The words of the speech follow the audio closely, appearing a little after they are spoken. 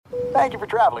Thank you for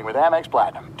traveling with Amex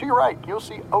Platinum. To your right, you'll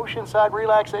see oceanside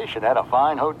relaxation at a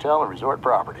fine hotel and resort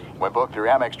property. When booked through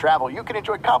Amex Travel, you can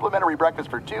enjoy complimentary breakfast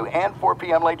for 2 and 4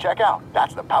 p.m. late checkout.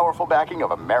 That's the powerful backing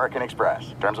of American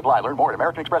Express. Terms apply. Learn more at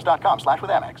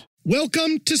americanexpress.com/withAmex.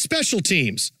 Welcome to Special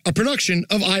Teams, a production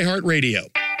of iHeartRadio.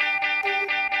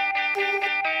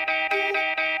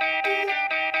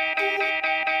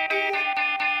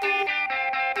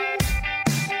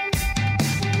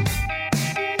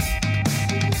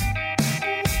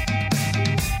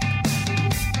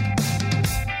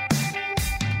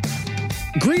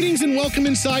 Greetings and welcome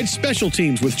inside Special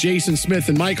Teams with Jason Smith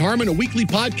and Mike Harmon, a weekly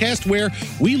podcast where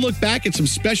we look back at some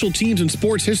special teams in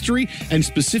sports history and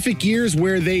specific years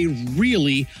where they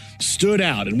really stood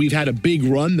out. And we've had a big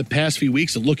run the past few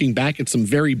weeks of looking back at some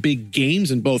very big games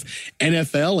in both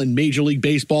NFL and Major League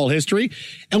Baseball history.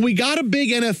 And we got a big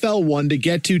NFL one to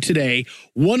get to today,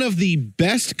 one of the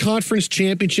best conference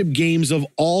championship games of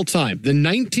all time, the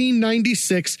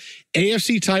 1996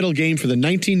 AFC title game for the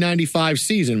 1995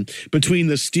 season between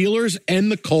the Steelers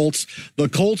and the Colts. The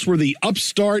Colts were the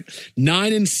upstart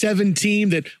 9-7 team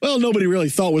that, well, nobody really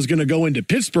thought was going to go into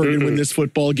Pittsburgh and win this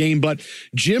football game. But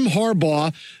Jim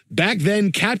Harbaugh, back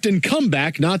then Captain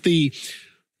Comeback, not the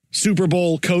Super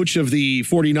Bowl coach of the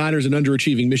 49ers and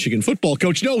underachieving Michigan football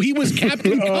coach. No, he was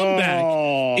Captain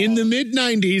Comeback in the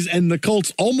mid-90s, and the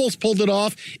Colts almost pulled it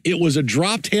off. It was a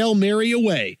dropped Hail Mary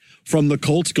away from the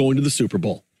Colts going to the Super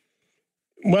Bowl.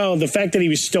 Well, the fact that he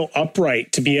was still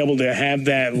upright to be able to have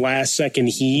that last-second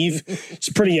heave is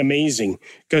pretty amazing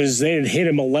because they had hit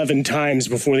him 11 times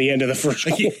before the end of the first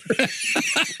quarter.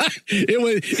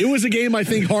 It was a game I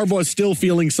think Harbaugh is still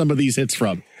feeling some of these hits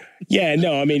from. Yeah,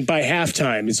 no, I mean, by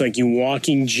halftime, it's like you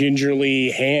walking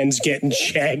gingerly, hands getting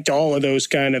checked, all of those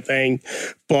kind of thing.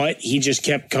 But he just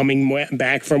kept coming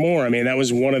back for more. I mean, that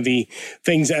was one of the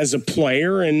things as a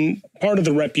player and part of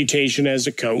the reputation as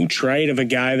a coach, right? Of a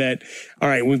guy that, all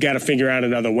right, we've got to figure out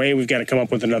another way. We've got to come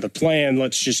up with another plan.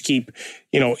 Let's just keep,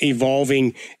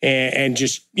 evolving and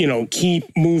just, keep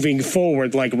moving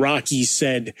forward, like Rocky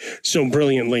said so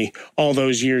brilliantly all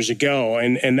those years ago.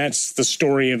 And that's the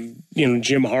story of,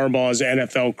 Jim Harbaugh's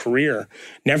NFL career.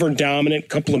 Never dominant,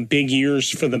 couple of big years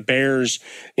for the Bears,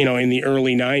 in the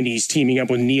early 90s, teaming up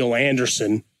with Neil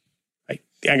Anderson.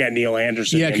 I got Neil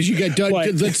Anderson. Yeah, because you got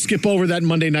let's skip over that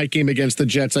Monday night game against the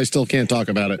Jets. I still can't talk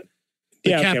about it.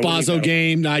 The Cat Bozzo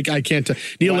game. I can't.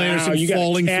 Neil Anderson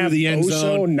falling through the end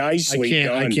zone. Nicely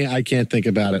done. I can't think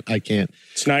about it. I can't.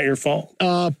 It's not your fault.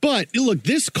 But look,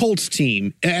 this Colts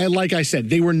team, like I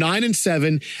said, they were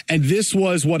 9-7, and this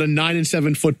was what a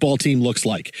 9-7 football team looks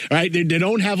like. All right, they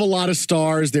don't have a lot of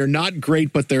stars. They're not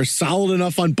great, but they're solid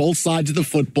enough on both sides of the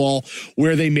football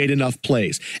where they made enough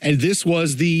plays. And this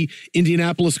was the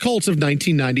Indianapolis Colts of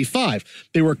 1995.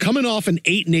 They were coming off an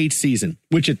 8-8 season,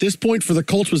 which at this point for the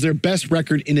Colts was their best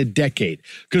record in a decade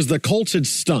because the Colts had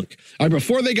stunk. All right,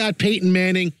 before they got Peyton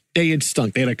Manning, they had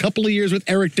stunk. They had a couple of years with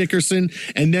Eric Dickerson,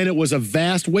 and then it was a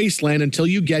vast wasteland until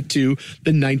you get to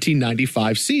the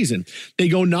 1995 season. They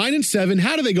go 9-7.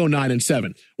 How do they go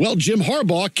 9-7? Well, Jim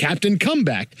Harbaugh, Captain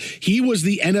Comeback. He was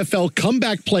the NFL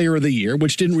Comeback Player of the Year,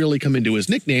 which didn't really come into his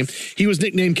nickname. He was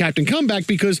nicknamed Captain Comeback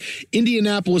because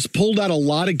Indianapolis pulled out a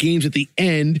lot of games at the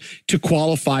end to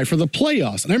qualify for the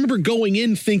playoffs. And I remember going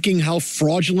in thinking how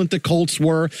fraudulent the Colts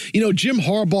were. Jim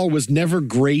Harbaugh was never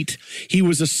great. He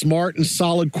was a smart and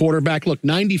solid quarterback. Look,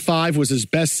 95 was his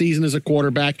best season as a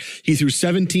quarterback. He threw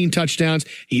 17 touchdowns.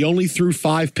 He only threw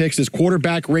 5 picks. His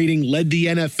quarterback rating led the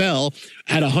NFL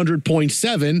at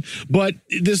 100.7, but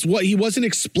he wasn't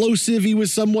explosive. He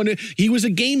was a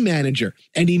game manager,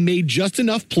 and he made just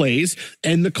enough plays,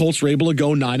 and the Colts were able to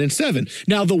go 9-7.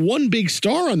 Now, the one big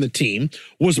star on the team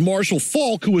was Marshall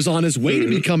Faulk, who was on his way to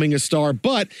becoming a star,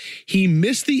 but he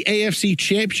missed the AFC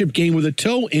Championship game with a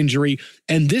toe injury,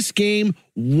 and this game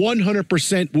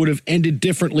 100% would have ended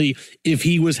differently if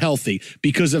he was healthy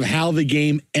because of how the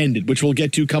game ended, which we'll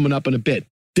get to coming up in a bit.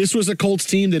 This was a Colts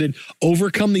team that had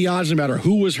overcome the odds no matter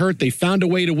who was hurt. They found a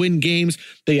way to win games.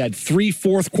 They had 3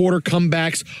 fourth-quarter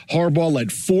comebacks. Harbaugh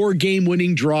led 4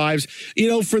 game-winning drives.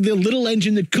 For the little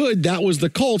engine that could, that was the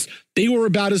Colts. They were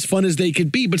about as fun as they could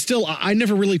be, but still, I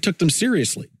never really took them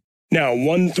seriously. Now,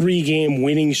 1 3-game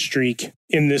winning streak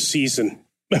in this season.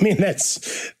 I mean,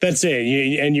 that's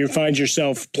it. And you find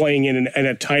yourself playing in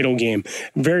a title game.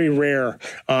 Very rare.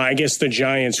 I guess the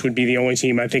Giants would be the only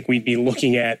team I think we'd be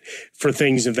looking at for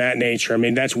things of that nature. I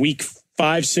mean, that's week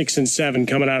 5, 6, and 7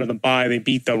 coming out of the bye. They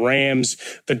beat the Rams,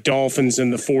 the Dolphins,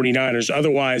 and the 49ers.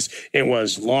 Otherwise, it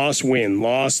was loss, win,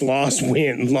 loss,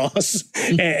 win, loss,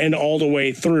 and all the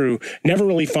way through. Never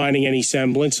really finding any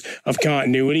semblance of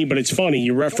continuity. But it's funny.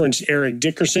 You reference Eric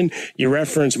Dickerson. You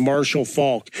reference Marshall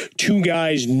Faulk. Two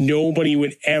guys nobody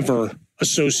would ever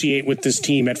associate with this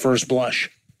team at first blush.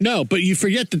 No, but you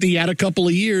forget that he had a couple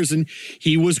of years and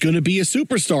he was going to be a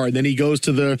superstar. And then he goes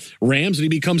to the Rams and he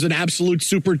becomes an absolute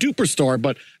super duper star.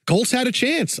 But Colts had a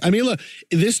chance. I mean, look,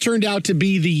 this turned out to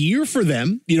be the year for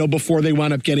them, before they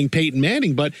wound up getting Peyton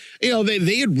Manning. But,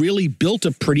 they had really built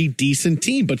a pretty decent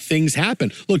team, but things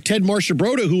happened. Look, Ted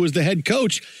Marchibroda, who was the head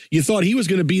coach, you thought he was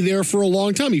going to be there for a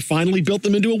long time. He finally built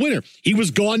them into a winner. He was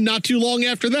gone not too long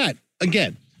after that.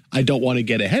 Again, I don't want to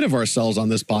get ahead of ourselves on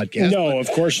this podcast. No, of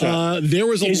course not. There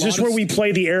was Is this where we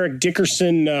play the Eric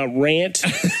Dickerson rant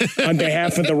on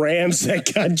behalf of the Rams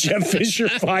that got Jeff Fisher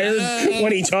fired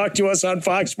when he talked to us on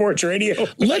Fox Sports Radio?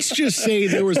 Let's just say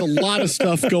there was a lot of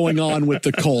stuff going on with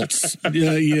the Colts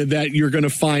that you're going to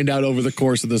find out over the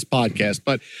course of this podcast.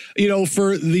 But,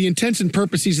 for the intents and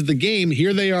purposes of the game,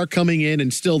 here they are coming in,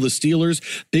 and still the Steelers,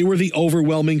 they were the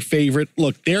overwhelming favorite.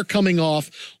 Look, they're coming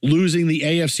off losing the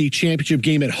AFC Championship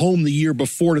game at home the year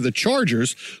before to the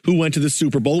Chargers, who went to the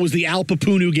Super Bowl. It was the Al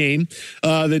Papunu game.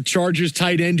 The Chargers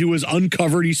tight end who was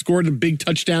uncovered. He scored a big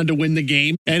touchdown to win the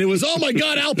game. And it was, oh my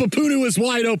God, Al Papunu is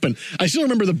wide open. I still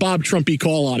remember the Bob Trumpy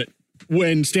call on it,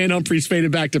 when Stan Humphries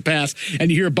faded back to pass, and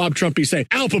you hear Bob Trumpy say,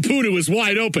 Al Papunu is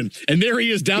wide open. And there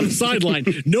he is down the sideline.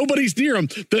 Nobody's near him.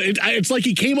 It's like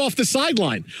he came off the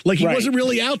sideline. Like he wasn't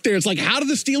really out there. It's like, how did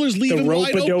the Steelers leave him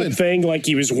wide open? The rope-a-dope thing, like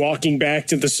he was walking back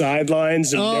to the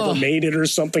sidelines and never made it or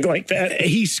something like that.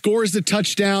 He scores the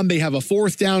touchdown. They have a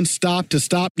 4th down stop to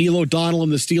stop Neil O'Donnell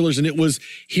and the Steelers. And it was,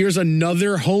 here's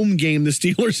another home game the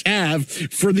Steelers have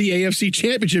for the AFC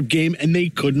Championship game, and they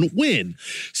couldn't win.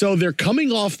 So they're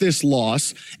coming off this loss,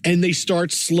 and they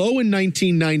start slow in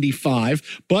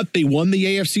 1995, but they won the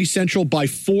AFC Central by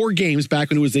 4 games back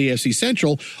when it was the AFC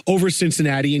Central over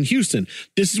Cincinnati and Houston.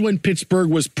 This is when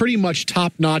Pittsburgh was pretty much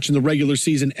top-notch in the regular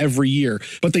season every year,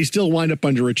 but they still wind up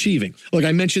underachieving. Look,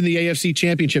 I mentioned the AFC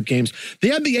Championship games. They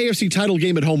had the AFC title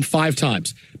game at home 5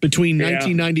 times between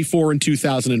 1994 and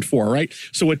 2004, right?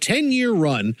 So a 10-year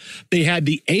run, they had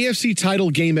the AFC title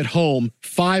game at home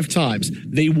 5 times.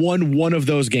 They won 1 of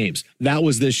those games. That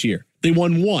was this year. They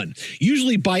won 1.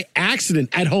 Usually by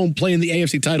accident at home playing the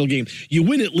AFC title game, you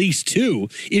win at least 2.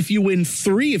 If you win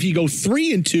 3, if you go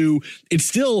 3-2, it's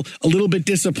still a little bit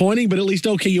disappointing, but at least,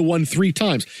 okay, you won 3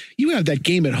 times. You have that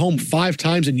game at home 5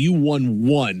 times and you won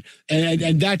 1.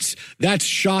 And that's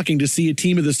shocking to see a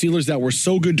team of the Steelers that were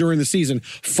so good during the season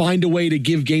find a way to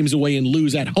give games away and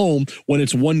lose at home when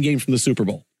it's 1 game from the Super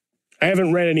Bowl. I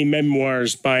haven't read any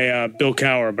memoirs by Bill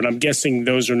Cowher, but I'm guessing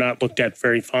those are not looked at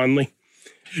very fondly.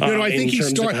 No, I think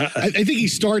he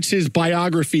starts his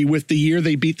biography with the year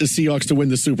they beat the Seahawks to win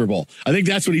the Super Bowl. I think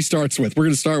that's what he starts with. We're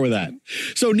going to start with that.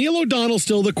 So Neil O'Donnell's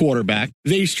still the quarterback.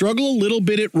 They struggle a little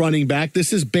bit at running back.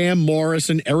 This is Bam Morris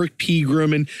and Eric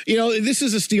Pegram. And, this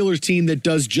is a Steelers team that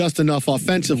does just enough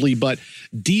offensively, but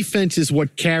defense is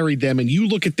what carried them. And you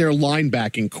look at their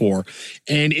linebacking core,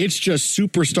 and it's just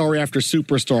superstar after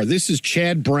superstar. This is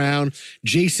Chad Brown,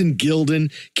 Jason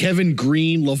Gilden, Kevin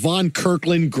Green, Levon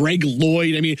Kirkland, Greg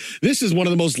Lloyd. I mean, this is one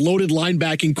of the most loaded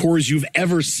linebacking cores you've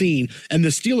ever seen. And the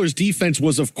Steelers defense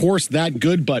was, of course, that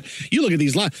good. But you look at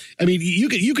these lines. I mean,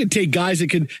 you could take guys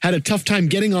that had a tough time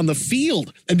getting on the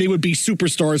field and they would be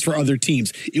superstars for other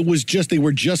teams. They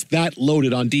were just that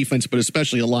loaded on defense, but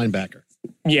especially a linebacker.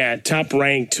 Yeah, top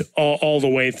ranked all the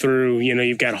way through.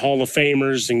 You've got Hall of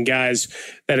Famers and guys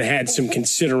that had some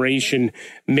consideration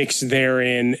mixed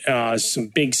therein, some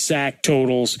big sack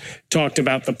totals, talked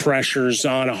about the pressures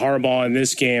on a Harbaugh in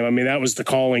this game. I mean, that was the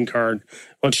calling card.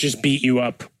 Let's just beat you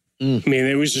up. I mean,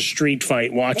 it was a street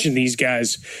fight watching these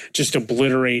guys just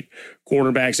obliterate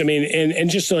quarterbacks. I mean, and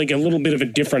just like a little bit of a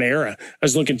different era. I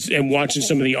was looking and watching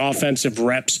some of the offensive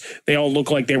reps. They all look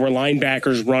like they were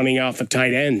linebackers running off of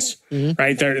tight ends,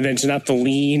 right? That's not the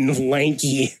lean,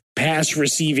 lanky pass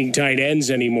receiving tight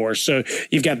ends anymore. So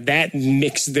you've got that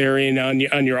mix therein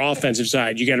on your offensive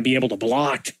side. You got to be able to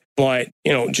block. But,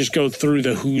 just go through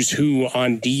the who's who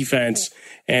on defense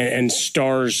and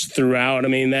stars throughout. I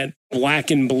mean, that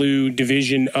black and blue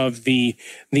division of the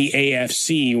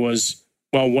AFC was,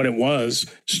 well, what it was,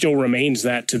 still remains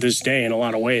that to this day in a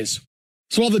lot of ways.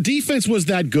 So while the defense was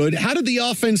that good, how did the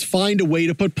offense find a way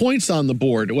to put points on the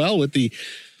board? Well, with the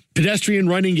pedestrian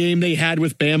running game they had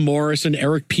with Bam Morris and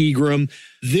Eric Pegram,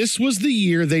 this was the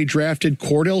year they drafted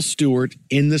Cordell Stewart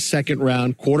in the 2nd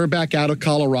round, quarterback out of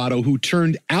Colorado, who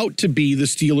turned out to be the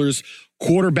Steelers'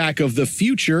 quarterback of the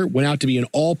future, went out to be an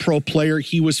all-pro player.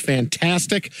 He was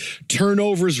fantastic.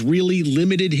 Turnovers really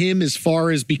limited him as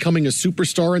far as becoming a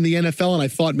superstar in the NFL, and I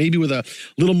thought maybe with a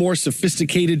little more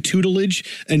sophisticated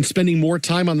tutelage and spending more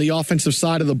time on the offensive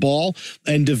side of the ball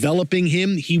and developing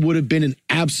him, he would have been an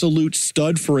absolute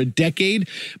stud for a decade,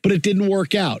 but it didn't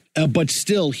work out. But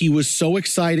still, he was so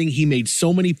exciting. He made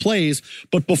so many plays.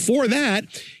 But before that,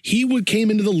 he came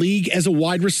into the league as a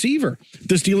wide receiver.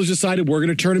 The Steelers decided we're going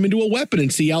to turn him into a weapon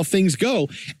and see how things go.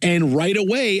 And right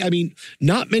away, I mean,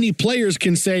 not many players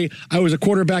can say, I was a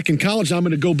quarterback in college, I'm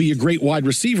going to go be a great wide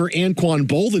receiver. Anquan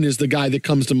Boldin is the guy that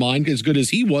comes to mind, as good as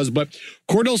he was. But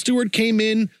Kordell Stewart came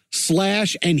in,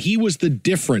 and he was the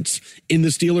difference in the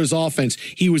Steelers offense.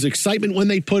 He was excitement when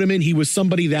they put him in. He was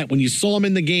somebody that when you saw him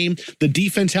in the game, the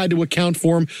defense had to account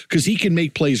for him because he can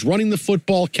make plays running the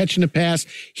football, catching the pass.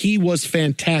 He was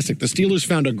fantastic. The Steelers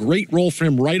found a great role for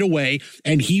him right away,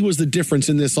 and he was the difference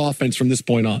in this offense from this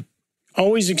point on.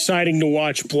 Always exciting to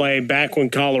watch play back when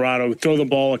Colorado would throw the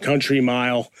ball a country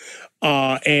mile.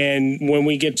 And when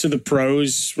we get to the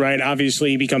pros, right,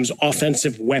 obviously he becomes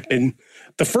offensive weapon.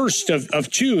 The first of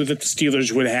two that the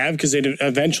Steelers would have, because they'd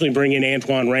eventually bring in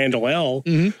Antoine Randall,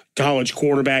 college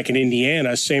quarterback in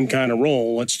Indiana, same kind of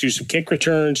role. Let's do some kick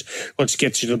returns. Let's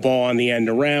get you the ball on the end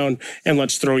around, and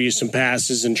let's throw you some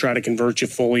passes and try to convert you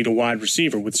fully to wide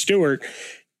receiver. With Stewart,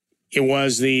 it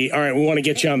was all right, we want to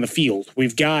get you on the field.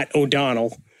 We've got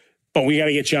O'Donnell, but we got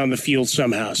to get you on the field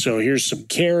somehow. So here's some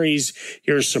carries,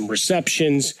 here's some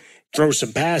receptions, throw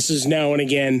some passes now and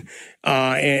again,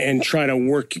 and try to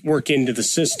work into the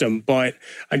system. But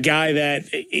a guy that,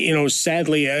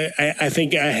 sadly, I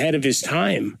think ahead of his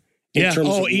time in terms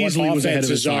of what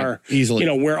offenses are,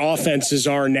 where offenses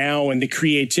are now and the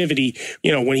creativity.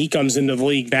 When he comes into the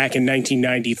league back in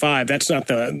 1995, that's not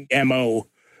the MO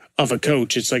of a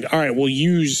coach. It's like, all right, we'll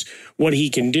use what he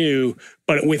can do,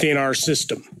 but within our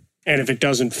system. And if it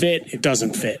doesn't fit, it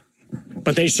doesn't fit.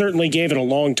 But they certainly gave it a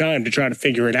long time to try to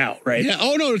figure it out, right? Yeah.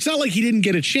 Oh, no, it's not like he didn't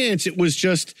get a chance. It was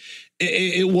just,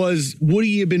 would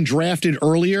he have been drafted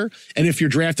earlier? And if you're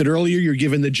drafted earlier, you're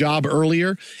given the job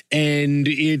earlier, and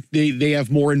they have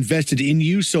more invested in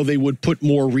you, so they would put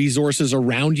more resources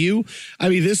around you. I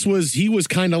mean, he was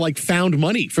kind of like found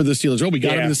money for the Steelers. Oh, we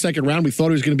got him in the second round. We thought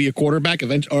he was going to be a quarterback or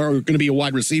going to be a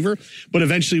wide receiver, but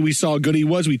eventually we saw how good he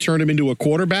was. We turned him into a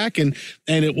quarterback, and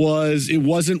it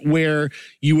wasn't where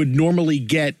you would normally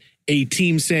get a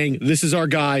team saying, this is our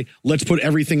guy, let's put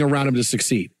everything around him to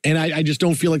succeed. And I just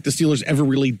don't feel like the Steelers ever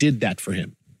really did that for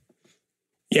him.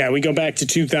 Yeah, we go back to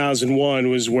 2001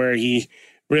 was where he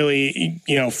really,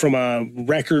 from a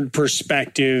record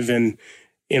perspective and,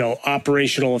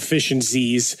 operational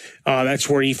efficiencies, that's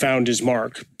where he found his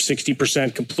mark.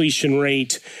 60% completion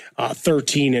rate,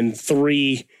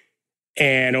 13-3,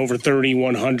 and over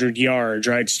 3,100 yards,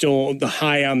 right? Still the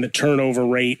high on the turnover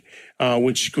rate,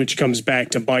 which comes back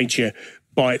to bite you,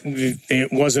 but it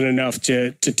wasn't enough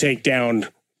to take down,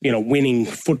 winning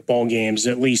football games,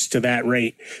 at least to that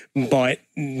rate. But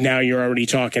now you're already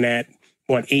talking at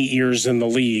 8 years in the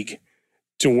league,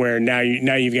 to where now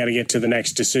you've got to get to the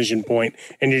next decision point,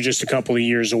 and you're just a couple of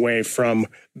years away from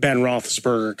Ben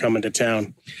Roethlisberger coming to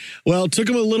town. Well, it took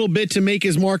him a little bit to make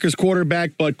his mark as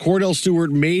quarterback, but Kordell Stewart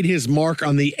made his mark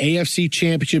on the AFC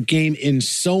Championship game in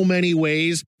so many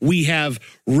ways. We have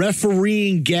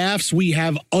refereeing gaffes. We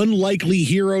have unlikely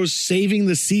heroes saving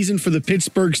the season for the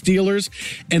Pittsburgh Steelers,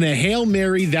 and a Hail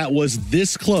Mary that was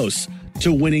this close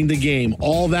to winning the game.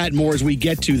 All that more as we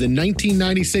get to the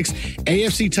 1996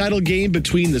 AFC title game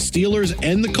between the Steelers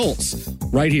and the Colts.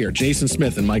 Right here, Jason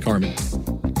Smith and Mike Harmon.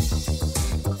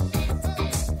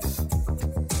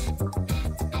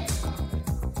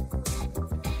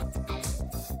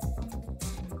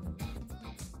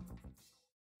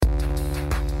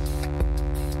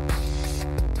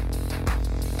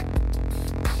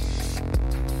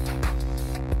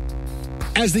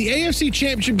 As the AFC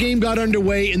Championship game got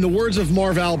underway, in the words of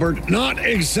Marv Albert, not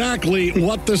exactly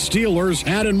what the Steelers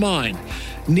had in mind.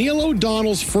 Neil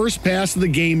O'Donnell's first pass of the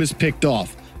game is picked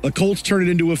off. The Colts turn it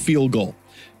into a field goal.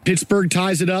 Pittsburgh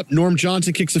ties it up. Norm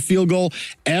Johnson kicks a field goal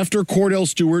after Kordell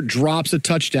Stewart drops a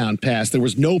touchdown pass. There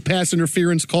was no pass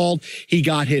interference called. He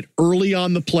got hit early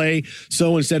on the play.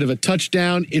 So instead of a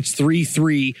touchdown, it's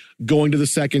 3-3 going to the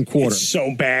second quarter. It's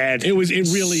so bad. It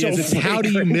really is. It's how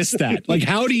do you miss that? Like,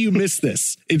 how do you miss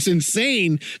this? It's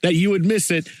insane that you would miss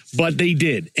it, but they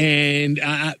did. And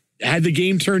had the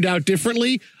game turned out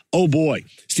differently, oh boy,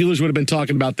 Steelers would have been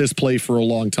talking about this play for a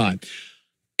long time.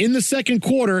 In the second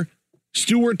quarter,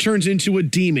 Stewart turns into a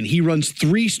demon. He runs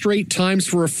 3 straight times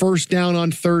for a first down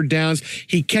on third downs.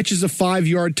 He catches a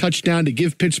 5-yard touchdown to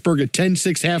give Pittsburgh a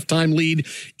 10-6 halftime lead,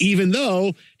 even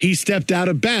though he stepped out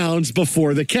of bounds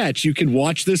before the catch. You can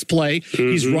watch this play.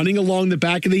 He's running along the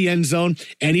back of the end zone,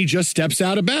 and he just steps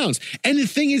out of bounds. And the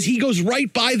thing is, he goes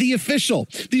right by the official.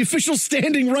 The official's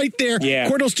standing right there. Yeah.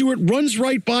 Cordell Stewart runs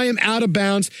right by him out of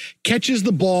bounds, catches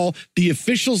the ball. The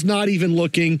official's not even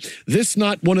looking. This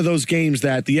not one of those games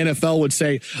that the NFL would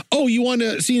say, oh, you want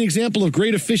to see an example of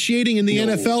great officiating in the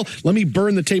NFL? Let me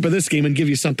burn the tape of this game and give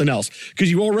you something else. Because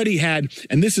you already had,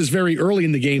 and this is very early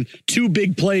in the game, 2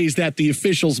 big plays that the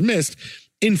officials missed.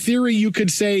 In theory, you could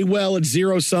say, well, it's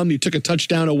 0-sum. You took a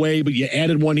touchdown away, but you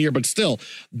added one here. But still,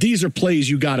 these are plays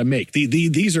you got to make.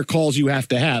 These are calls you have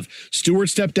to have. Stewart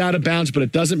stepped out of bounds, but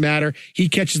it doesn't matter. He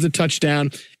catches the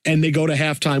touchdown, and they go to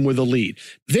halftime with a lead.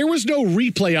 There was no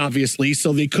replay, obviously,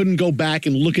 so they couldn't go back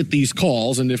and look at these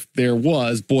calls. And if there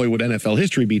was, boy, would NFL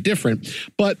history be different.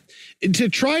 But to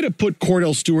try to put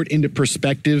Cordell Stewart into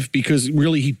perspective, because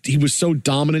really he was so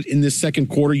dominant in this second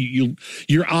quarter,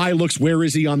 your eye looks, where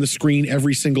is he on the screen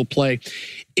every single play?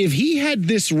 If he had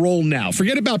this role now,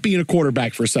 forget about being a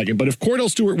quarterback for a second, but if Cordell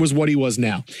Stewart was what he was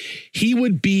now, he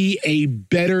would be a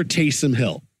better Taysom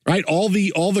Hill. Right? All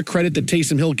the credit that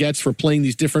Taysom Hill gets for playing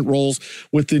these different roles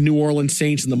with the New Orleans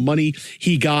Saints and the money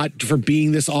he got for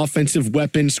being this offensive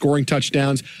weapon, scoring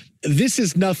touchdowns. This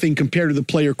is nothing compared to the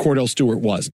player Cordell Stewart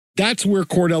was. That's where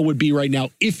Cordell would be right now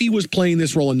if he was playing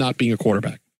this role and not being a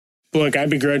quarterback. Look, I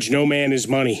begrudge no man his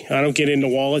money. I don't get into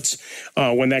wallets.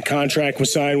 When that contract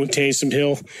was signed with Taysom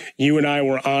Hill, you and I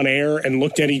were on air and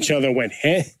looked at each other and went,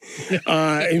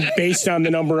 based on the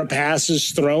number of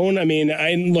passes thrown. I mean,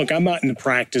 I'm not in the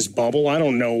practice bubble. I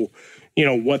don't know,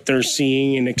 what they're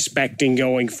seeing and expecting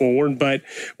going forward, but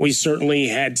we certainly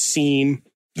had seen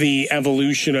the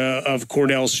evolution of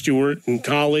Cordell Stewart in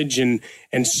college and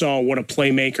saw what a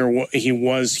playmaker he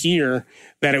was here,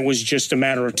 that it was just a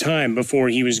matter of time before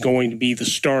he was going to be the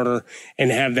starter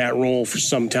and have that role for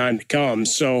some time to come.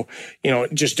 So,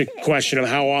 just a question of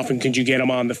how often could you get him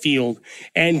on the field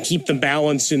and keep the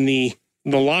balance in the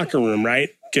locker room, right?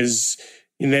 Because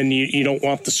then you don't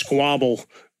want the squabble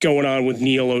going on with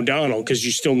Neil O'Donnell, because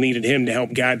you still needed him to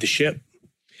help guide the ship.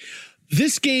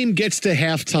 This game gets to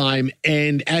halftime,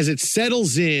 and as it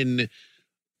settles in,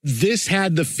 this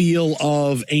had the feel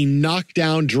of a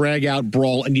knockdown, drag-out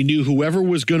brawl, and you knew whoever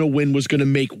was going to win was going to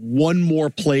make one more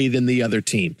play than the other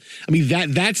team. I mean,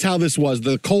 that's how this was.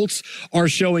 The Colts are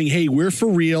showing, hey, we're for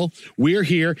real. We're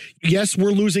here. Yes,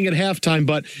 we're losing at halftime,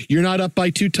 but you're not up by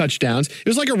 2 touchdowns. It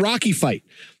was like a Rocky fight.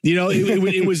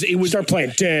 It was start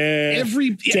playing.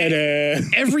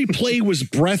 Every play was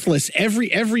breathless.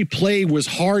 Every play was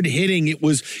hard hitting.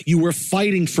 You were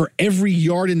fighting for every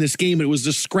yard in this game. It was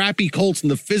the scrappy Colts and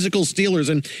the physical Steelers,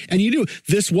 and you knew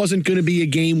this wasn't going to be a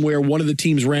game where one of the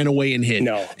teams ran away and hid.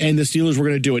 No. And the Steelers were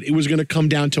going to do it. It was going to come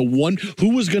down to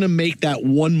who was going to make that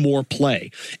one more play.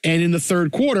 And in the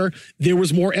third quarter, there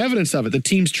was more evidence of it. The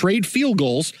teams trade field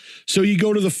goals, so you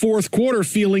go to the fourth quarter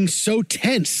feeling so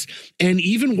tense. And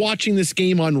even watching this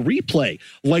game on replay,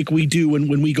 like we do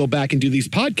when we go back and do these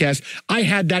podcasts, I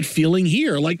had that feeling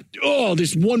here. Like, oh,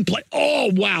 this one play. Oh,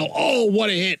 wow. Oh, what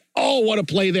a hit. Oh, what a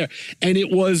play there. And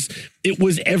it was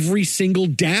every single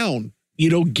down,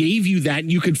 gave you that.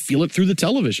 And you could feel it through the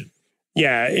television.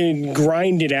 Yeah, and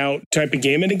grind it out type of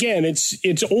game. And again,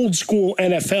 it's old school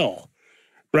NFL.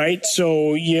 Right.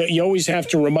 So you always have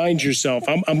to remind yourself,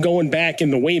 I'm going back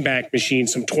in the Wayback Machine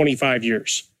some 25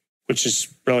 years. Which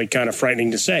is really kind of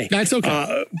frightening to say. That's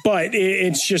okay. But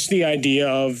it's just the idea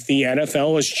of the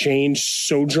NFL has changed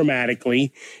so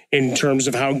dramatically in terms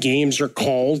of how games are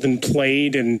called and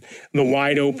played and the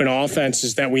wide open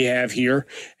offenses that we have here.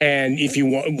 And if you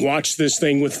watch this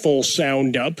thing with full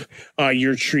sound up,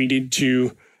 you're treated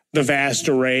to the vast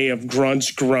array of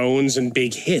grunts, groans, and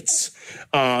big hits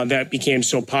that became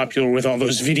so popular with all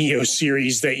those video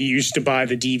series that you used to buy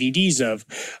the DVDs of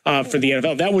for the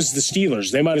NFL. That was the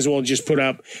Steelers. They might as well just put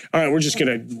up, all right, we're just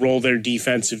going to roll their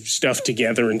defensive stuff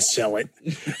together and sell it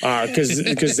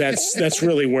because that's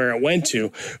really where it went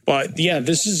to. But, yeah,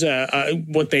 this is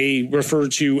what they refer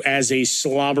to as a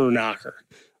slobber knocker,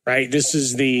 right? This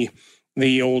is the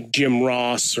old Jim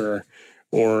Ross or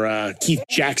Keith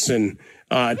Jackson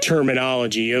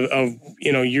terminology of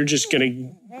you're just going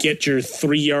to get your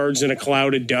 3 yards in a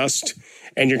cloud of dust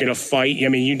and you're going to fight. I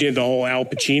mean, you did the whole Al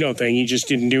Pacino thing. You just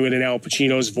didn't do it in Al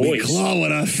Pacino's voice. We claw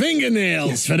with our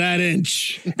fingernails for that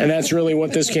inch. And that's really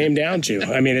what this came down to.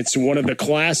 I mean, it's one of the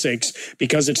classics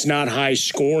because it's not high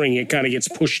scoring. It kind of gets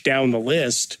pushed down the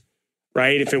list.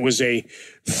 right? If it was a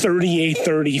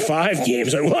 38-35 game,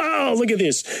 it's like, wow, look at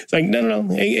this. It's like, no.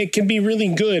 It can be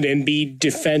really good and be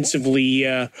defensively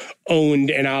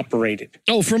owned and operated.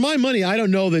 Oh, for my money, I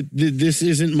don't know that this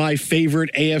isn't my favorite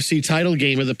AFC title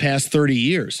game of the past 30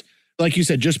 years. Like you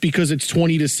said, just because it's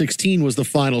 20-16 was the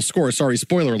final score. Sorry,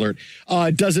 spoiler alert.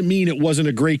 Doesn't mean it wasn't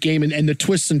a great game. And the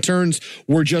twists and turns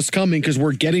were just coming because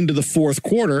we're getting to the fourth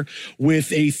quarter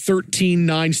with a 13-9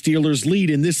 Steelers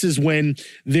lead. And this is when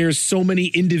there's so many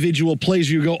individual plays.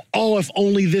 You go, oh, if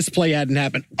only this play hadn't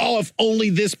happened. Oh, if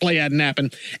only this play hadn't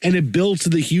happened. And it builds to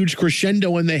the huge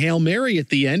crescendo and the Hail Mary at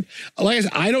the end. Like I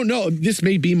said, I don't know. This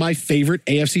may be my favorite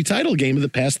AFC title game of the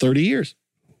past 30 years.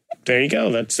 There you go.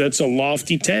 That's a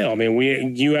lofty tale. I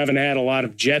mean, you haven't had a lot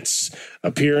of Jets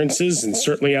appearances, and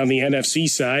certainly on the NFC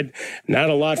side,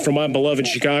 not a lot from my beloved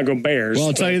Chicago Bears. Well,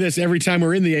 I'll tell you this: every time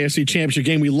we're in the AFC Championship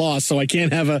game, we lost, so I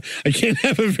can't have a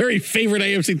very favorite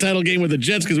AFC title game with the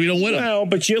Jets because we don't win them. Well,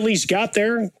 but you at least got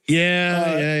there.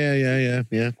 Yeah.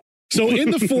 So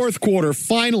in the fourth quarter,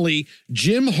 finally,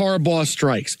 Jim Harbaugh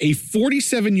strikes. A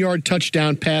 47-yard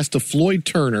touchdown pass to Floyd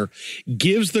Turner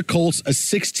gives the Colts a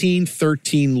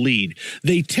 16-13 lead.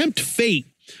 They tempt fate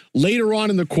later on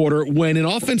in the quarter when an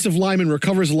offensive lineman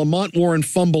recovers a Lamont Warren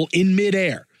fumble in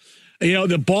midair. You know,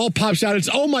 the ball pops out. It's,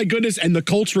 oh, my goodness, and the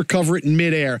Colts recover it in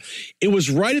midair. It was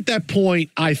right at that point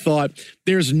I thought,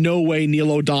 there's no way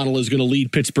Neil O'Donnell is going to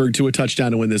lead Pittsburgh to a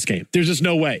touchdown to win this game. There's just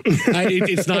no way.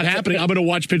 It's not happening. I'm going to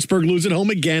watch Pittsburgh lose at home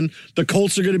again. The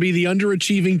Colts are going to be the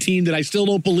underachieving team that I still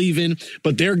don't believe in,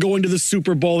 but they're going to the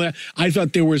Super Bowl. I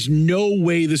thought there was no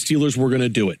way the Steelers were going to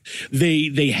do it.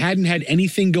 They hadn't had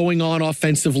anything going on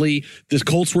offensively. The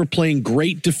Colts were playing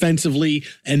great defensively,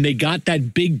 and they got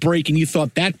that big break, and you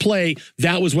thought that play,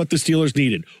 that was what the Steelers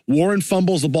needed. Warren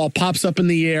fumbles, the ball pops up in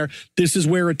the air. This is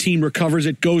where a team recovers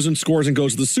it, goes and scores, and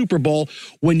goes to the Super Bowl.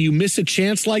 When you miss a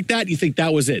chance like that, you think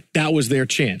that was it. That was their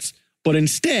chance. But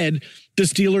instead, the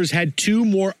Steelers had two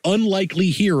more unlikely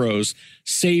heroes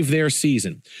save their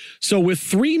season. So with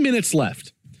 3 minutes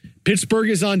left, Pittsburgh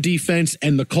is on defense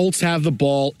and the Colts have the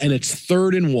ball, and it's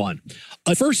 3rd and 1.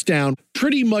 A first down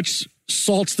pretty much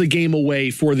salts the game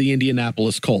away for the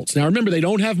Indianapolis Colts. Now, remember, they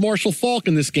don't have Marshall Faulk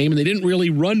in this game, and they didn't really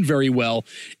run very well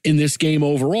in this game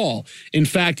overall. In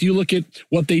fact, you look at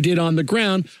what they did on the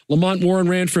ground. Lamont Warren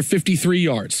ran for 53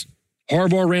 yards.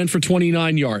 Harbaugh ran for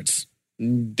 29 yards.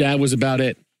 That was about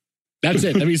it. That's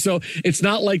it. I mean, so it's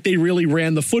not like they really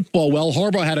ran the football well.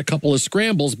 Harbaugh had a couple of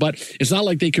scrambles, but it's not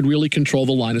like they could really control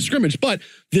the line of scrimmage. But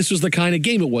this was the kind of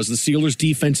game it was. The Steelers'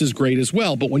 defense is great as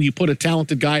well. But when you put a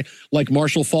talented guy like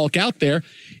Marshall Faulk out there,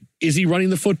 is he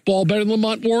running the football better than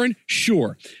Lamont Warren?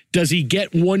 Sure. Does he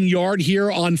get 1 yard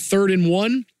here on 3rd and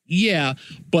 1? Yeah,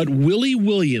 but Willie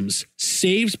Williams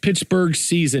saves Pittsburgh's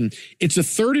season. It's a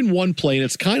 3rd and 1 play, and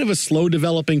it's kind of a slow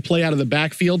developing play out of the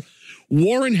backfield.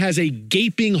 Warren has a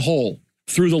gaping hole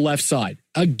through the left side,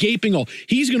 a gaping hole.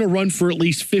 He's going to run for at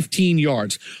least 15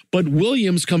 yards, but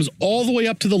Williams comes all the way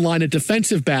up to the line at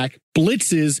defensive back,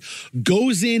 blitzes,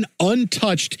 goes in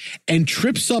untouched, and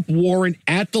trips up Warren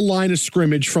at the line of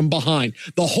scrimmage from behind.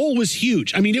 The hole was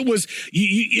huge. I mean,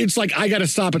 it's like, I got to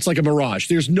stop. It's like a mirage.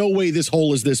 There's no way this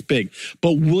hole is this big.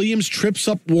 But Williams trips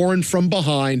up Warren from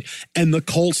behind, and the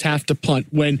Colts have to punt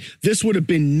when this would have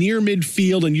been near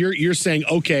midfield, and you're saying,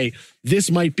 okay,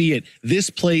 this might be it. This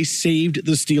play saved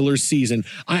the Steelers' season.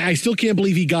 I still can't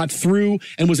believe he got through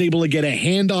and was able to get a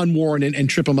hand on Warren and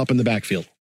trip him up in the backfield.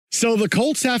 So the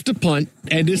Colts have to punt,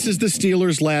 and this is the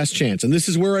Steelers' last chance. And this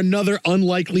is where another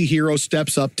unlikely hero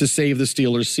steps up to save the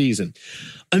Steelers' season.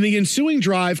 On the ensuing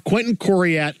drive, Quentin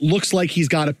Coryatt looks like he's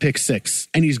got a pick six,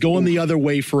 and he's going the other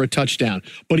way for a touchdown.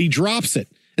 But he drops it.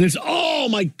 And it's, oh,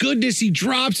 my goodness, he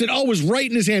drops it. Oh, it was right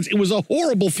in his hands. It was a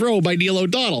horrible throw by Neil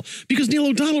O'Donnell because Neil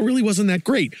O'Donnell really wasn't that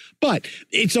great. But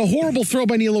it's a horrible throw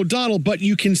by Neil O'Donnell, but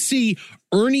you can see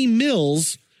Ernie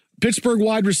Mills, Pittsburgh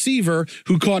wide receiver,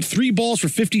 who caught 3 balls for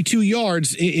 52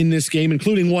 yards in this game,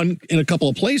 including one in a couple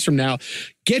of plays from now,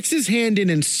 gets his hand in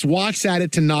and swats at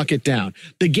it to knock it down.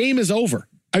 The game is over.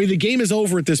 I mean, the game is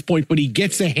over at this point, but he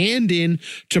gets a hand in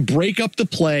to break up the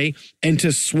play and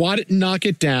to swat it and knock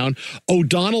it down.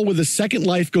 O'Donnell, with a second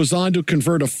life, goes on to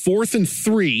convert a 4th and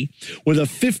 3 with a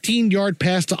 15-yard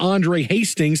pass to Andre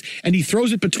Hastings, and he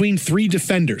throws it between 3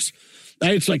 defenders.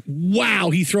 It's like, wow,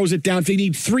 he throws it down. If they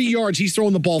need 3 yards, he's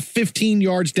throwing the ball 15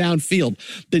 yards downfield.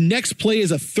 The next play is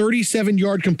a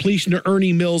 37-yard completion to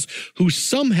Ernie Mills, who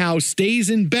somehow stays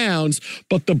in bounds,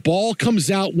 but the ball comes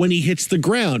out when he hits the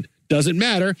ground. Doesn't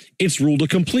matter. It's ruled a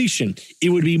completion. It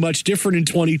would be much different in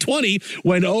 2020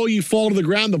 when, you fall to the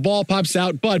ground, the ball pops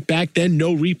out, but back then,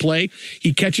 no replay.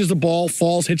 He catches the ball,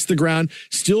 falls, hits the ground,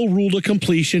 still ruled a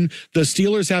completion. The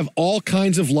Steelers have all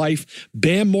kinds of life.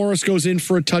 Bam Morris goes in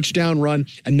for a touchdown run,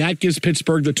 and that gives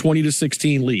Pittsburgh the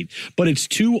 20-16 lead. But it's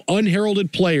two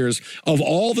unheralded players of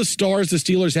all the stars the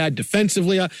Steelers had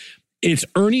defensively. It's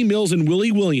Ernie Mills and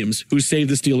Willie Williams who saved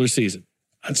the Steelers season.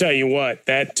 I'll tell you what,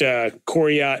 that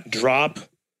Coriat drop,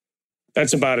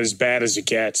 that's about as bad as it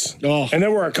gets. Oh. And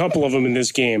there were a couple of them in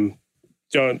this game.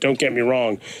 Don't get me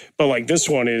wrong. But like this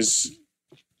one is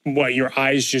what your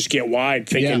eyes just get wide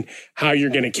thinking how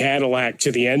you're going to Cadillac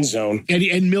to the end zone.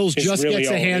 And Mills just really gets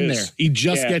a hand there. He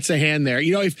just gets a hand there.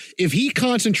 If he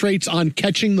concentrates on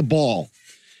catching the ball,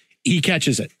 he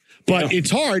catches it. But it's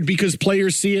hard because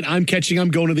players see it. I'm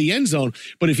going to the end zone.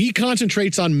 But if he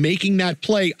concentrates on making that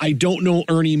play, I don't know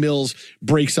Ernie Mills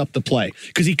breaks up the play.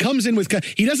 Because he comes in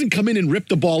he doesn't come in and rip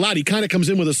the ball out. He kind of comes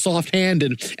in with a soft hand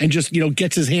and just,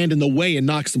 gets his hand in the way and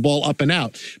knocks the ball up and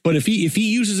out. But if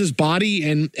he uses his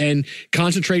body and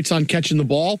concentrates on catching the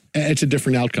ball, it's a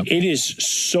different outcome. It is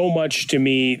so much to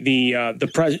me,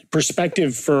 the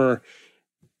perspective for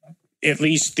at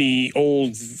least the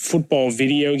old football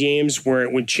video games where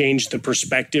it would change the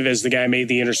perspective as the guy made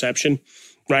the interception,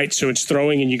 right? So it's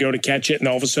throwing and you go to catch it and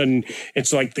all of a sudden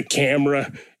it's like the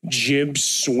camera jib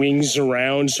swings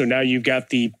around. So now you've got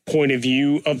the point of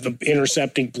view of the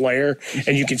intercepting player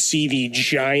and you can see the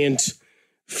giant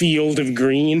field of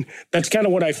green. That's kind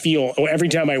of what I feel every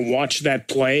time I watch that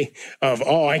play of,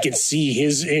 I can see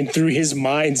through his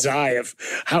mind's eye of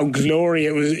how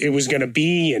glorious it was going to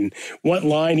be and what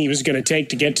line he was going to take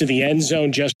to get to the end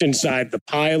zone just inside the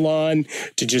pylon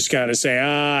to just kind of say,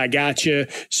 I got you,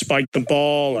 spike the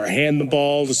ball or hand the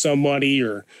ball to somebody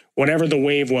or whatever the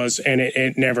wave was. And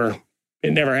it never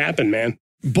happened, man.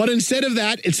 But instead of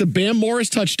that, it's a Bam Morris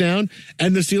touchdown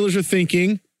and the Steelers are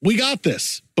thinking, we got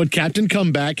this. But Captain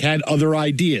Comeback had other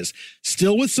ideas.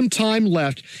 Still with some time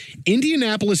left,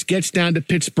 Indianapolis gets down to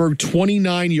Pittsburgh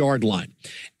 29-yard line.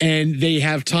 And they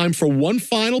have time for one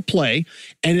final play,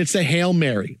 and it's a Hail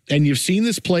Mary. And you've seen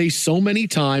this play so many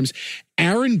times.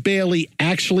 Aaron Bailey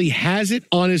actually has it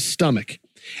on his stomach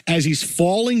as he's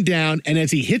falling down, and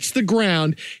as he hits the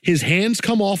ground, his hands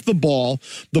come off the ball.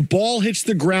 The ball hits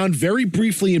the ground very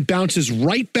briefly and bounces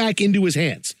right back into his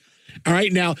hands. All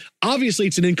right. Now, obviously,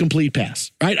 it's an incomplete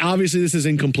pass, right? Obviously, this is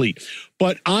incomplete.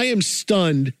 But I am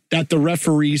stunned that the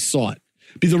referees saw it.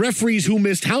 The referees who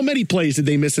missed, how many plays did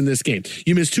they miss in this game?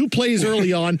 You missed 2 plays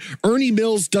early on. Ernie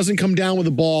Mills doesn't come down with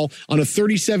the ball on a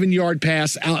 37-yard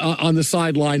pass on the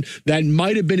sideline. That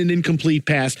might have been an incomplete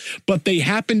pass, but they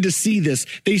happen to see this.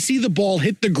 They see the ball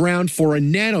hit the ground for a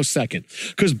nanosecond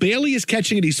because Bailey is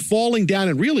catching it. He's falling down,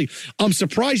 and really, I'm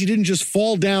surprised he didn't just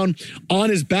fall down on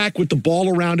his back with the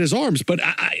ball around his arms. But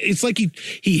it's like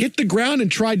he hit the ground and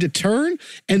tried to turn,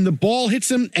 and the ball hits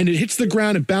him, and it hits the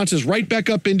ground and bounces right back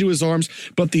up into his arms.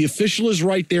 But the official is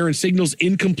right there and signals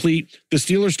incomplete. The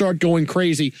Steelers start going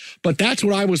crazy. But that's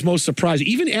what I was most surprised.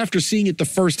 Even after seeing it the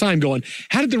first time going,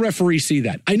 how did the referee see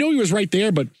that? I know he was right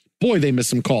there, but boy, they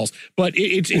missed some calls. But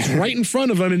it's right in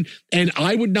front of him. And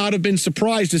I would not have been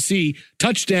surprised to see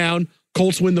touchdown,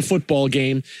 Colts win the football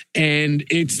game. And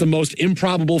it's the most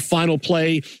improbable final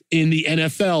play in the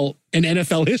NFL and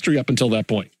NFL history up until that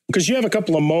point. Because you have a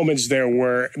couple of moments there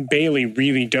where Bailey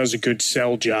really does a good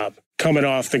sell job coming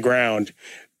off the ground,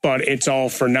 but it's all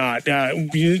for naught.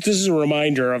 This is a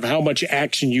reminder of how much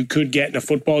action you could get in a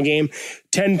football game.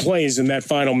 10 plays in that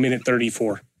final minute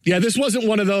 34. Yeah, this wasn't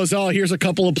one of those, here's a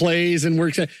couple of plays and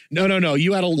we're no.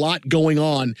 You had a lot going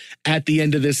on at the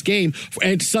end of this game.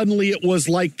 And suddenly it was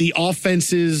like the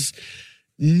offenses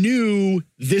knew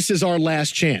this is our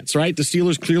last chance, right? The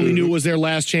Steelers clearly knew it was their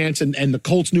last chance, and the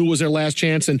Colts knew it was their last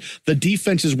chance, and the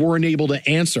defenses weren't able to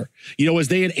answer. As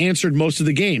they had answered most of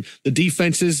the game, the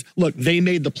defenses, look, they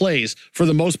made the plays for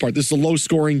the most part. This is a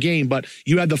low-scoring game, but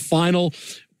you had the final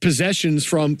possessions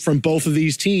from both of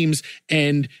these teams,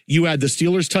 and you had the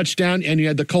Steelers touchdown, and you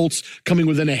had the Colts coming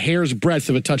within a hair's breadth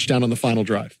of a touchdown on the final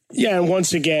drive. Yeah, and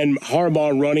once again,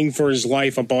 Harbaugh running for his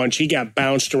life a bunch. He got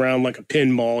bounced around like a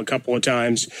pinball a couple of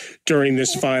times during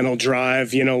this final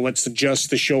drive. Let's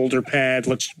adjust the shoulder pad.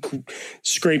 Let's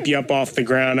scrape you up off the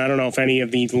ground. I don't know if any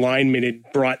of the linemen had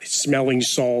brought smelling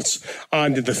salts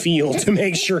onto the field to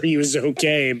make sure he was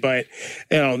okay. But,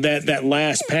 that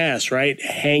last pass, right?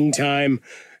 Hang time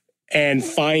and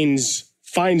finds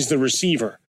the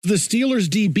receiver. The Steelers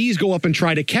DBs go up and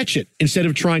try to catch it instead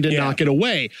of trying to knock it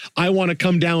away. I want to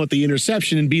come down with the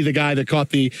interception and be the guy that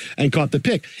caught the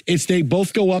pick. It's they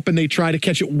both go up and they try to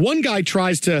catch it. One guy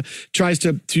tries to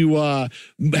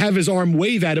have his arm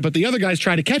wave at it, but the other guy's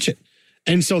trying to catch it.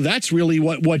 And so that's really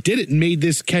what did it and made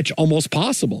this catch almost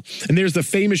possible. And there's the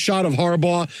famous shot of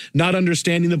Harbaugh not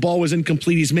understanding the ball was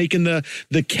incomplete. He's making the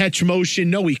catch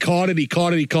motion. No, he caught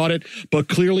it. But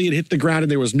clearly it hit the ground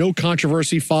and there was no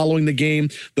controversy following the game.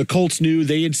 The Colts knew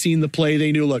they had seen the play.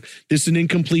 They knew, look, this is an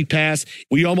incomplete pass.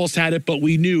 We almost had it, but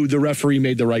we knew the referee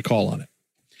made the right call on it.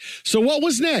 So what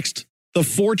was next? The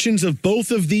fortunes of both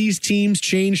of these teams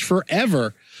changed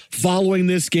forever following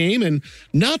this game, and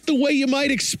not the way you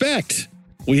might expect.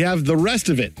 We have the rest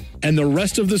of it and the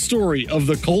rest of the story of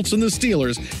the Colts and the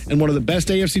Steelers and one of the best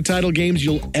AFC title games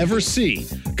you'll ever see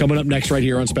coming up next right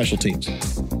here on Special Teams.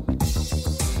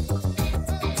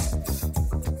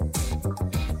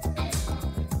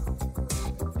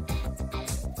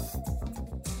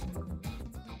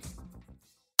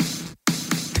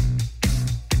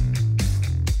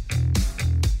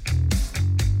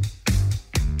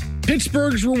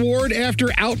 Pittsburgh's reward after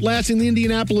outlasting the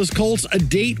Indianapolis Colts, a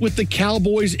date with the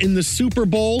Cowboys in the Super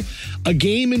Bowl, a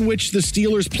game in which the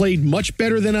Steelers played much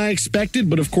better than I expected,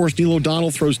 but of course Neil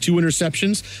O'Donnell throws 2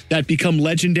 interceptions that become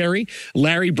legendary.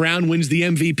 Larry Brown wins the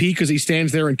MVP because he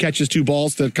stands there and catches 2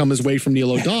 balls that come his way from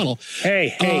Neil O'Donnell.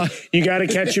 Hey, you got to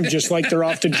catch him just like they're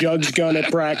off the jug's gun at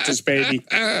practice, baby.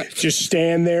 Just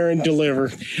stand there and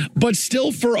deliver. But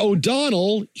still, for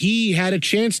O'Donnell, he had a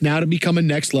chance now to become a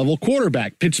next-level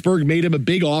quarterback. Pittsburgh made him a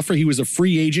big offer. He was a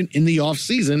free agent in the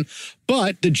offseason,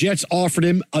 but the Jets offered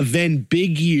him a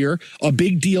big deal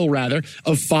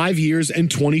of 5 years and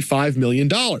 $25 million.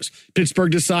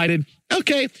 Pittsburgh decided,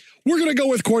 okay, we're going to go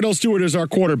with Cordell Stewart as our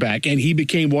quarterback, and he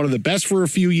became one of the best for a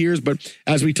few years, but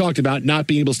as we talked about, not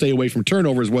being able to stay away from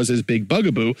turnovers was his big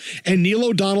bugaboo, and Neil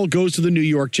O'Donnell goes to the New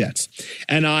York Jets.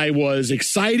 And I was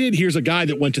excited. Here's a guy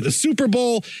that went to the Super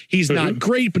Bowl. He's not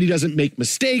great, but he doesn't make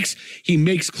mistakes. He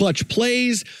makes clutch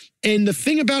plays. And the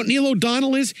thing about Neil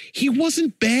O'Donnell is he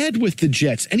wasn't bad with the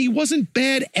Jets, and he wasn't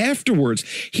bad afterwards.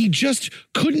 He just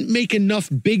couldn't make enough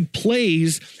big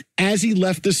plays as he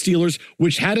left the Steelers,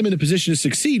 which had him in a position to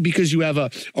succeed because you have a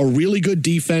really good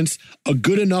defense, a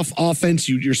good enough offense.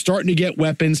 You're starting to get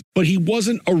weapons, but he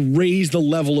wasn't a raise the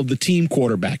level of the team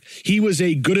quarterback. He was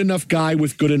a good enough guy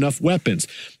with good enough weapons.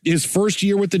 His first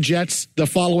year with the Jets, the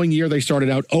following year, they started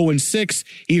out 0-6.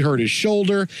 He hurt his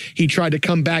shoulder. He tried to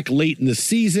come back late in the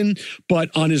season,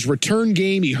 but on his return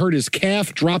game, he hurt his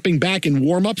calf dropping back in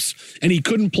warmups, and he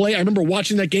couldn't play. I remember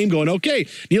watching that game going, okay,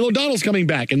 Neil O'Donnell's coming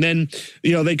back. And then,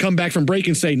 they come back from break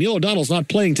and say, Neil O'Donnell's not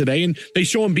playing today. And they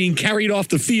show him being carried off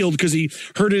the field because he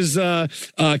hurt his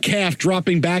calf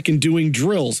dropping back and doing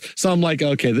drills. So I'm like,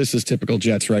 okay, this is typical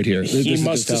Jets right here. He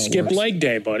must have skipped leg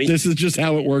day, buddy. This is just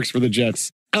how it works for the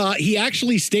Jets. He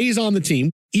actually stays on the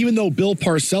team. Even though Bill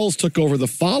Parcells took over the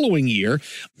following year,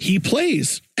 he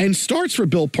plays and starts for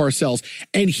Bill Parcells,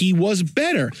 and he was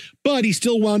better, but he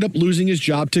still wound up losing his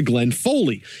job to Glenn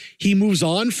Foley. He moves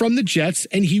on from the Jets,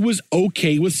 and he was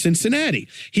okay with Cincinnati.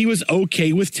 He was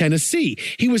okay with Tennessee.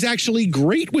 He was actually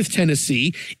great with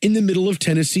Tennessee in the middle of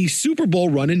Tennessee's Super Bowl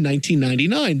run in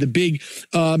 1999, the big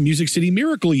Music City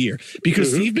Miracle year,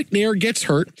 because Steve McNair gets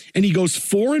hurt, and he goes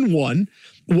 4-1.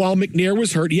 While McNair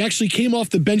was hurt, he actually came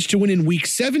off the bench to win in week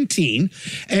 17.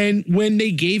 And when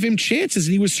they gave him chances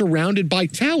and he was surrounded by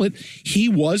talent, he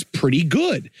was pretty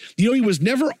good. He was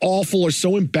never awful or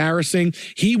so embarrassing.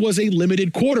 He was a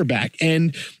limited quarterback.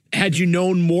 And had you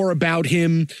known more about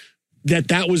him,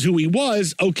 that was who he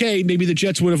was, okay, maybe the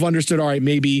Jets would have understood, all right,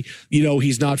 maybe,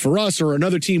 he's not for us, or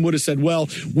another team would have said, well,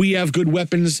 we have good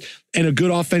weapons and a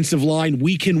good offensive line.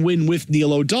 We can win with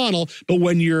Neil O'Donnell. But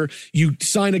when you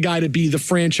sign a guy to be the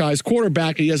franchise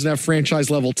quarterback and he doesn't have franchise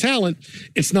level talent,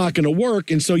 it's not going to work.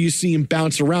 And so you see him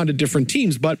bounce around at different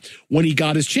teams. But when he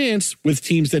got his chance with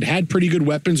teams that had pretty good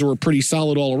weapons or were pretty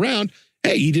solid all around,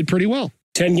 hey, he did pretty well.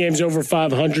 10 games over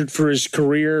 500 for his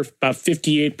career, about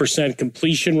 58%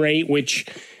 completion rate, which,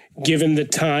 given the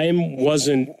time,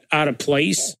 wasn't out of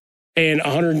place, and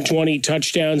 120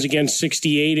 touchdowns against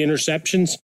 68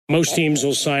 interceptions. Most teams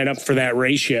will sign up for that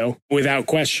ratio without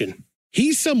question.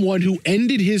 He's someone who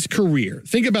ended his career.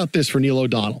 Think about this for Neil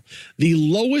O'Donnell. The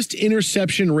lowest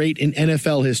interception rate in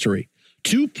NFL history,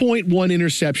 2.1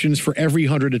 interceptions for every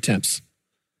 100 attempts.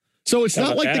 So it's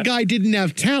not like the guy didn't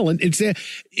have talent. It's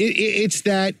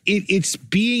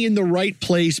being in the right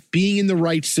place, being in the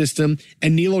right system,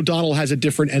 and Neil O'Donnell has a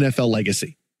different NFL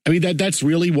legacy. I mean, that's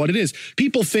really what it is.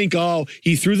 People think, oh,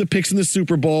 he threw the picks in the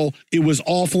Super Bowl. It was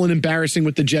awful and embarrassing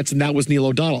with the Jets, and that was Neil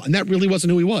O'Donnell. And that really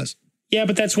wasn't who he was. Yeah,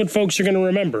 but that's what folks are going to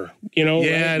remember.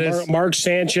 Yeah, right? Mark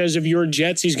Sanchez of your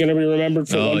Jets, he's going to be remembered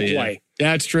for one play.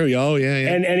 That's true. Oh, yeah.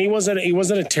 And he wasn't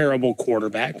a terrible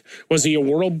quarterback. Was he a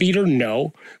world beater?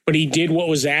 No. But he did what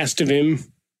was asked of him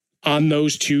on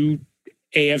those two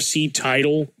AFC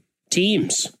title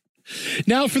teams.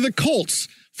 Now for the Colts.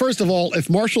 First of all, if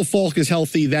Marshall Faulk is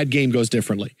healthy, that game goes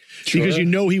differently. Sure. Because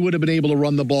he would have been able to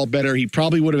run the ball better. He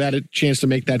probably would have had a chance to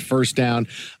make that first down.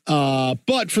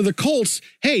 But for the Colts,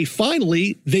 hey,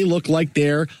 finally, they look like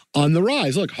they're on the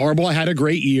rise. Look, Harbaugh had a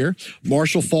great year.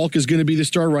 Marshall Faulk is going to be the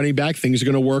star running back. Things are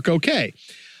going to work okay.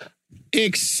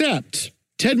 Except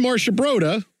Ted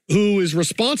Marchibroda, who is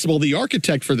responsible, the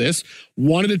architect for this,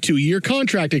 wanted a 2-year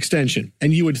contract extension.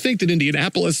 And you would think that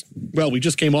Indianapolis, well, we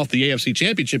just came off the AFC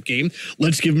Championship game.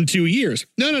 Let's give him 2 years.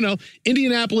 No.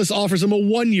 Indianapolis offers him a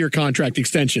 1-year contract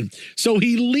extension. So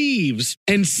he leaves.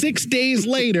 And 6 days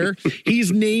later,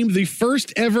 he's named the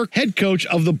first ever head coach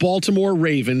of the Baltimore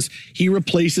Ravens. He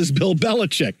replaces Bill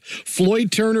Belichick.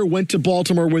 Floyd Turner went to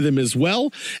Baltimore with him as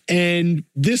well. And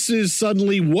this is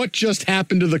suddenly what just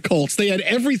happened to the Colts. They had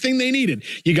everything they needed.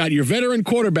 You got your veteran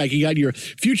quarterback. You got your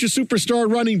future superstar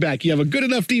running back. You have a good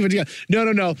enough defense.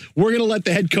 No. We're going to let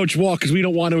the head coach walk because we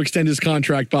don't want to extend his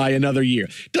contract by another year.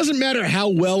 Doesn't matter how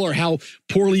well or how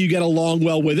poorly you get along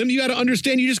well with him. You got to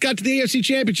understand you just got to the AFC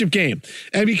Championship game.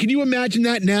 I mean, can you imagine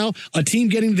that now? A team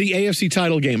getting to the AFC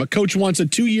title game. A coach wants a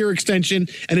 2-year extension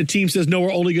and a team says, no,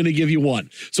 we're only going to give you 1.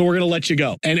 So we're going to let you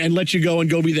go and let you go and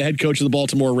go be the head coach of the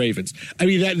Baltimore Ravens. I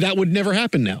mean, that would never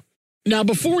happen now. Now,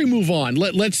 before we move on,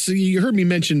 let's you heard me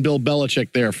mention Bill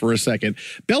Belichick there for a second.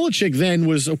 Belichick then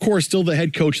was, of course, still the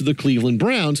head coach of the Cleveland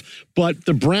Browns, but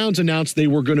the Browns announced they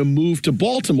were going to move to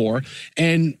Baltimore,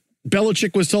 and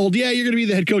Belichick was told, yeah, you're going to be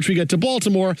the head coach when we get to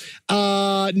Baltimore.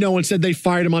 No, instead they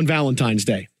fired him on Valentine's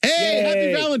Day. Hey, Yay.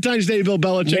 Happy Valentine's Day, Bill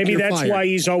Belichick. Maybe that's fired. Why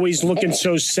he's always looking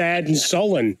so sad and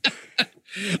sullen.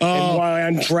 And while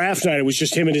on draft night, it was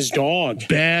just him and his dog.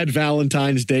 Bad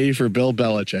Valentine's Day for Bill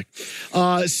Belichick.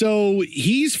 So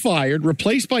he's fired,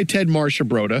 replaced by Ted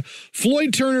Marchibroda.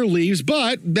 Floyd Turner leaves,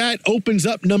 but that opens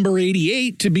up number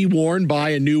 88 to be worn by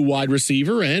a new wide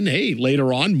receiver. And hey,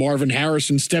 later on, Marvin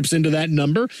Harrison steps into that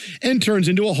number and turns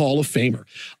into a Hall of Famer.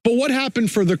 But what happened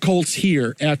for the Colts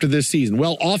here after this season?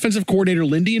 Well, offensive coordinator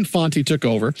Lindy Infante took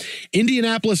over.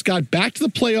 Indianapolis got back to the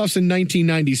playoffs in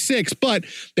 1996, but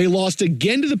they lost again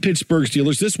to the Pittsburgh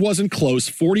Steelers. This wasn't close,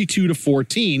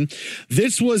 42-14.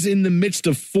 This was in the midst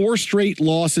of 4 straight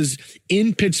losses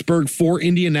in Pittsburgh for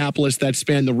Indianapolis that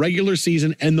spanned the regular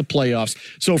season and the playoffs.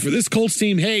 So for this Colts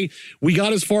team, hey, we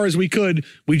got as far as we could.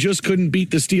 We just couldn't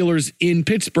beat the Steelers in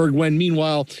Pittsburgh when,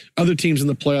 meanwhile, other teams in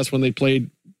the playoffs, when they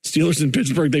played Steelers in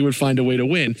Pittsburgh, they would find a way to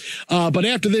win. But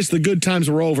after this, the good times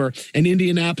were over, and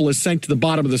Indianapolis sank to the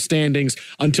bottom of the standings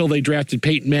until they drafted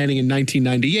Peyton Manning in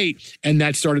 1998, and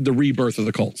that started the rebirth of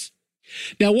the Colts.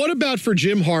 Now, what about for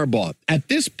Jim Harbaugh? At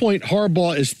this point,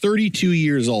 Harbaugh is 32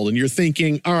 years old, and you're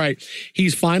thinking, all right,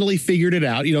 he's finally figured it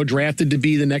out, drafted to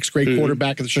be the next great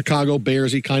quarterback of the Chicago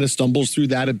Bears. He kind of stumbles through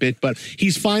that a bit, but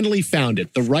he's finally found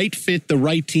it. The right fit, the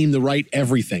right team, the right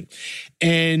everything.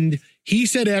 And he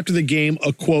said after the game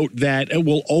a quote that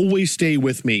will always stay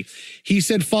with me. He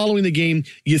said following the game,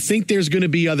 you think there's going to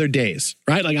be other days,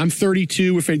 right? Like, I'm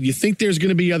 32. You think there's going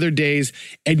to be other days,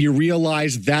 and you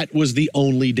realize that was the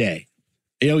only day.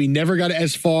 He never got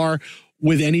as far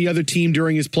with any other team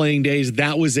during his playing days.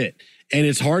 That was it. And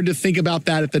it's hard to think about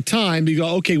that at the time. You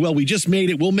go, okay, well, we just made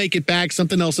it. We'll make it back.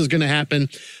 Something else is going to happen.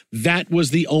 That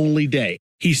was the only day.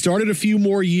 He started a few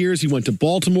more years. He went to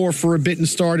Baltimore for a bit and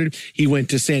started. He went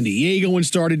to San Diego and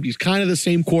started. He's kind of the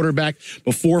same quarterback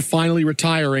before finally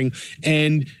retiring.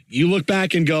 And you look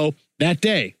back and go, that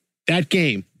day, that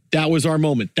game, that was our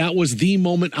moment. That was the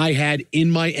moment I had in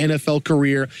my NFL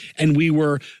career. And we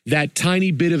were that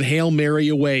tiny bit of Hail Mary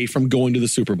away from going to the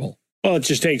Super Bowl. Well, it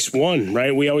just takes one,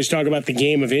 right? We always talk about the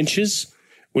game of inches.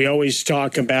 We always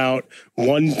talk about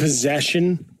one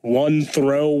possession, one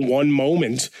throw, one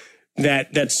moment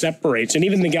that separates. And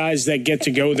even the guys that get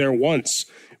to go there once,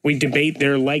 we debate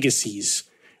their legacies,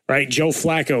 right? Joe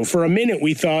Flacco, for a minute,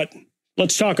 we thought,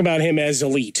 let's talk about him as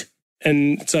elite.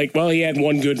 And it's like, well, he had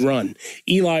one good run.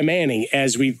 Eli Manning,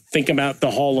 as we think about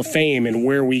the Hall of Fame and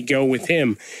where we go with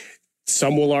him,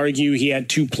 some will argue he had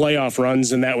 2 playoff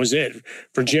runs and that was it.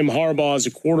 For Jim Harbaugh as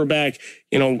a quarterback,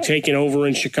 taking over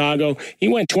in Chicago, he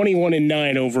went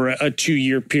 21-9 over a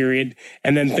 2-year period,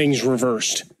 and then things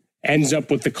reversed. Ends up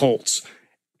with the Colts.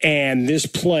 And this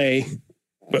play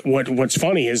But what's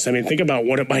funny is, I mean, think about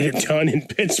what it might have done in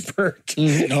Pittsburgh.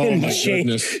 Oh, my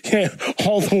goodness.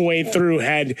 All the way through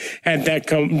had that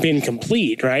been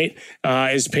complete, right?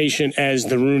 As patient as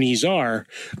the Rooneys are.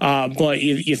 But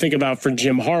you think about for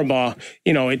Jim Harbaugh,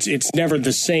 it's never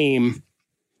the same,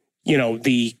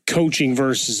 the coaching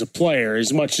versus a player.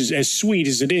 As much as sweet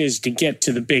as it is to get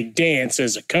to the big dance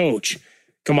as a coach,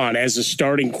 come on, as a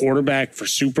starting quarterback for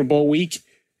Super Bowl week,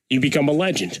 you become a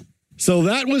legend. So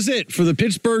that was it for the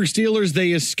Pittsburgh Steelers.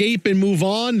 They escape and move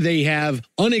on. They have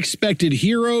unexpected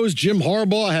heroes. Jim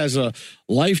Harbaugh has a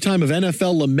lifetime of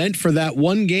NFL lament for that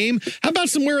one game. How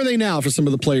about where are they now for some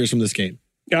of the players from this game?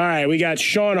 All right, we got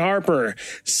Sean Harper,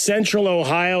 Central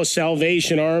Ohio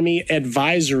Salvation Army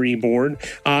Advisory Board,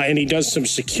 and he does some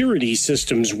security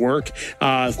systems work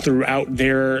throughout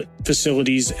their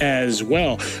facilities as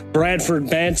well. Bradford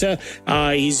Banta,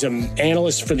 he's an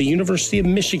analyst for the University of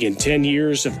Michigan, 10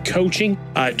 years of coaching.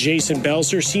 Jason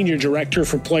Belser, Senior Director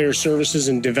for Player Services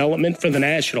and Development for the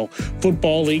National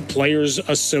Football League Players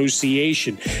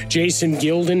Association. Jason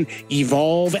Gilden,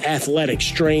 Evolve Athletic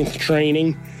Strength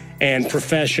Training and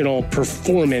Professional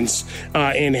Performance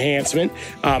Enhancement.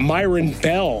 Myron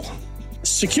Bell,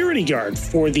 security guard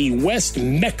for the West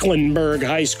Mecklenburg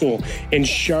High School in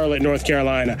Charlotte, North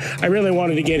Carolina. I really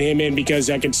wanted to get him in because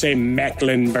I could say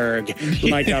Mecklenburg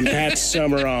like I'm Pat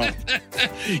Summerall.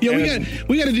 Yeah,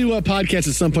 we got to do a podcast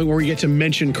at some point where we get to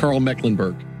mention Carl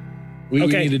Mecklenburg. We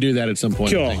need to do that at some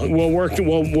point. Cool.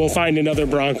 We'll find another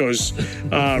Broncos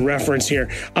reference here.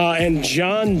 And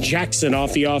John Jackson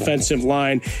off the offensive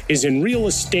line is in real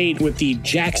estate with the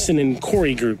Jackson and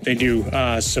Corey Group. They do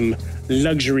some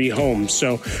luxury homes.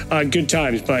 So good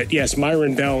times. But yes,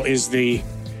 Myron Bell is the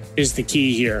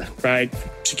key here, right?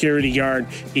 Security guard.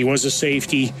 He was a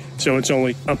safety, so it's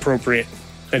only appropriate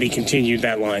that he continued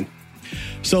that line.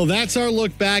 So that's our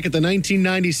look back at the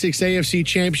 1996 AFC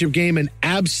Championship game, an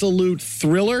absolute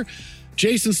thriller.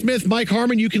 Jason Smith, Mike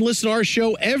Harmon, you can listen to our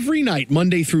show every night,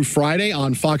 Monday through Friday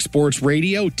on Fox Sports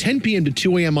Radio, 10 p.m. to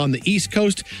 2 a.m. on the East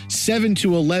Coast, 7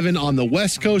 to 11 on the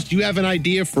West Coast. You have an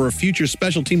idea for a future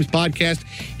Special Teams podcast,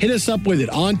 hit us up with it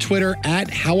on Twitter at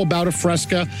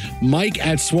HowAboutAFresca, Mike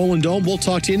at Swollen Dome. We'll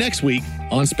talk to you next week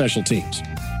on Special Teams.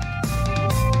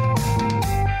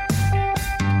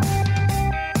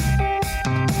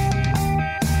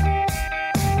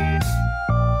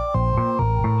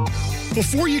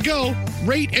 Before you go,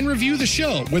 rate and review the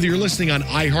show, whether you're listening on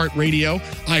iHeartRadio,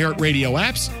 iHeartRadio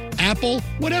apps, Apple,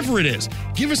 whatever it is.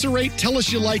 Give us a rate. Tell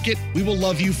us you like it. We will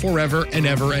love you forever and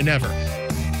ever and ever.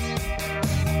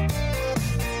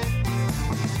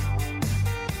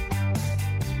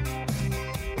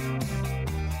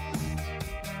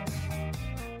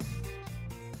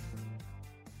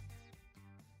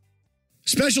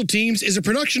 Special Teams is a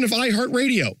production of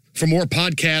iHeartRadio. For more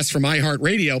podcasts from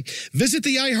iHeartRadio, visit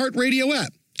the iHeartRadio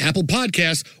app, Apple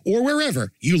Podcasts, or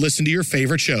wherever you listen to your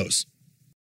favorite shows.